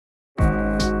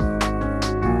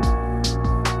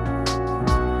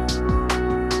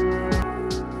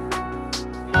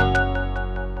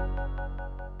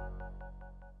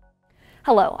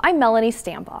Hello, I'm Melanie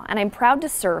Stambaugh, and I'm proud to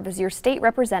serve as your state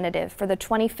representative for the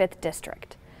 25th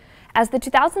District. As the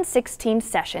 2016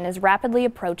 session is rapidly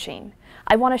approaching,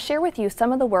 I want to share with you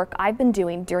some of the work I've been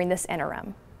doing during this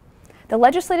interim. The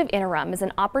legislative interim is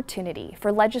an opportunity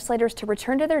for legislators to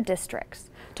return to their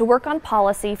districts, to work on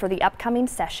policy for the upcoming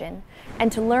session,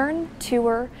 and to learn,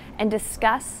 tour, and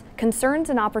discuss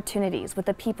concerns and opportunities with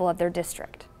the people of their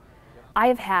district. I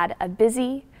have had a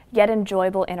busy yet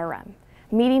enjoyable interim,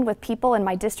 meeting with people in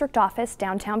my district office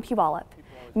downtown Puyallup,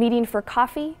 meeting for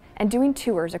coffee, and doing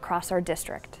tours across our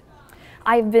district.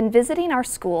 I have been visiting our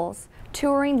schools,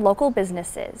 touring local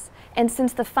businesses, and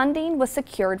since the funding was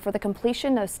secured for the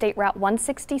completion of State Route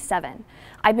 167,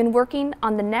 I've been working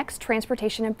on the next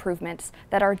transportation improvements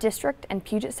that our district and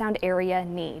Puget Sound area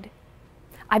need.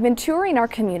 I've been touring our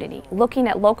community, looking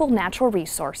at local natural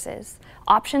resources,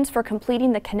 options for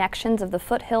completing the connections of the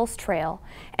Foothills Trail,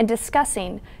 and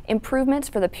discussing improvements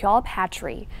for the Puyallup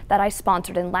Hatchery that I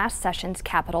sponsored in last session's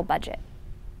capital budget.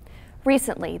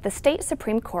 Recently, the state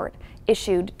Supreme Court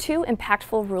issued two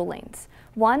impactful rulings,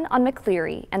 one on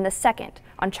McCleary and the second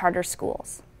on charter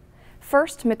schools.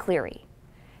 First, McCleary.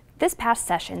 This past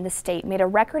session, the state made a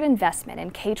record investment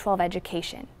in K-12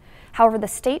 education. However, the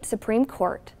state Supreme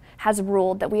Court has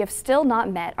ruled that we have still not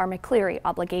met our McCleary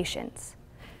obligations.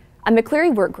 A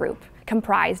McCleary work group,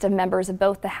 comprised of members of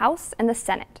both the House and the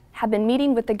Senate, have been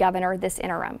meeting with the governor this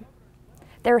interim.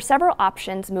 There are several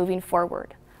options moving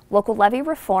forward: local levy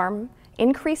reform,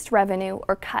 increased revenue,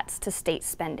 or cuts to state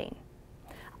spending.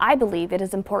 I believe it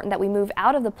is important that we move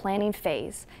out of the planning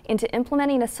phase into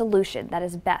implementing a solution that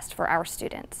is best for our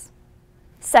students.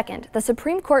 Second, the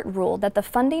Supreme Court ruled that the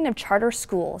funding of charter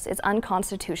schools is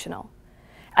unconstitutional.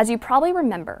 As you probably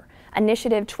remember,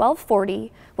 Initiative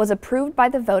 1240 was approved by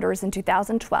the voters in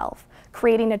 2012,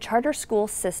 creating a charter school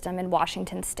system in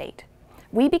Washington state.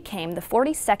 We became the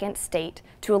 42nd state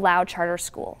to allow charter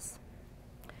schools.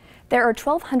 There are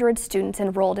 1,200 students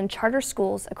enrolled in charter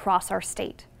schools across our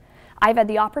state. I've had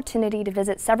the opportunity to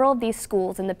visit several of these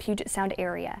schools in the Puget Sound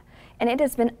area, and it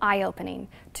has been eye-opening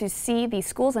to see these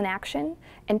schools in action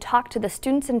and talk to the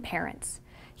students and parents,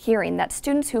 hearing that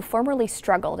students who formerly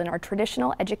struggled in our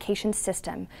traditional education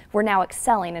system were now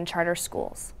excelling in charter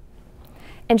schools.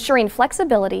 Ensuring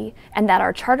flexibility and that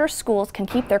our charter schools can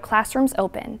keep their classrooms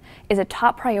open is a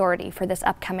top priority for this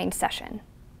upcoming session.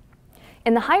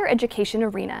 In the higher education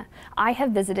arena, I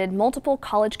have visited multiple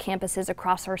college campuses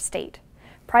across our state,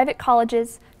 private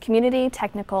colleges, community,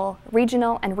 technical,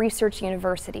 regional, and research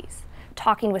universities,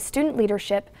 talking with student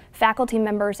leadership, faculty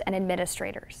members, and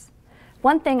administrators.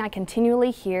 One thing I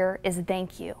continually hear is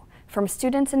thank you from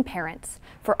students and parents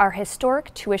for our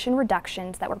historic tuition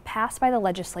reductions that were passed by the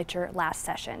legislature last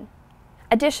session.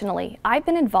 Additionally, I've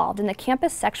been involved in the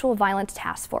Campus Sexual Violence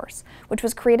Task Force, which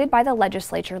was created by the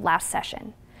legislature last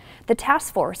session. The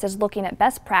task force is looking at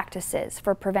best practices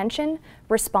for prevention,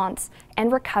 response,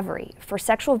 and recovery for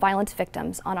sexual violence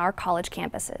victims on our college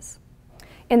campuses.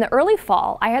 In the early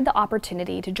fall, I had the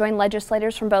opportunity to join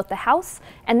legislators from both the House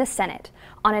and the Senate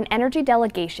on an energy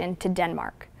delegation to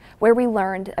Denmark, where we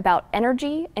learned about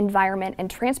energy, environment, and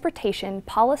transportation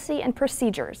policy and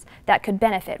procedures that could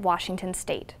benefit Washington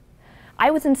state.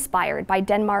 I was inspired by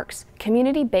Denmark's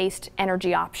community-based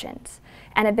energy options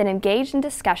and have been engaged in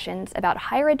discussions about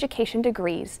higher education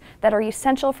degrees that are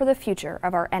essential for the future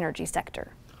of our energy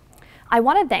sector. I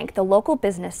want to thank the local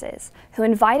businesses who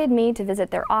invited me to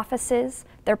visit their offices,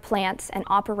 their plants, and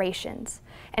operations,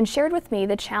 and shared with me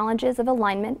the challenges of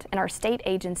alignment in our state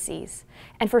agencies,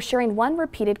 and for sharing one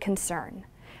repeated concern,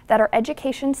 that our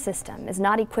education system is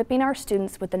not equipping our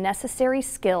students with the necessary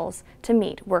skills to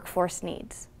meet workforce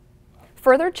needs.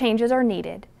 Further changes are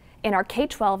needed in our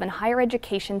K-12 and higher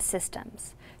education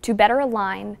systems to better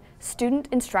align student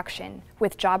instruction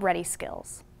with job-ready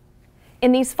skills.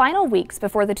 In these final weeks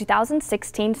before the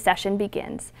 2016 session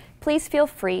begins, please feel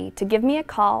free to give me a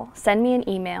call, send me an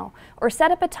email, or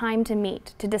set up a time to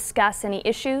meet to discuss any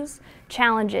issues,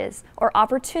 challenges, or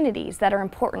opportunities that are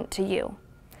important to you.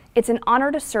 It's an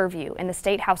honor to serve you in the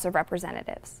State House of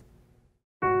Representatives.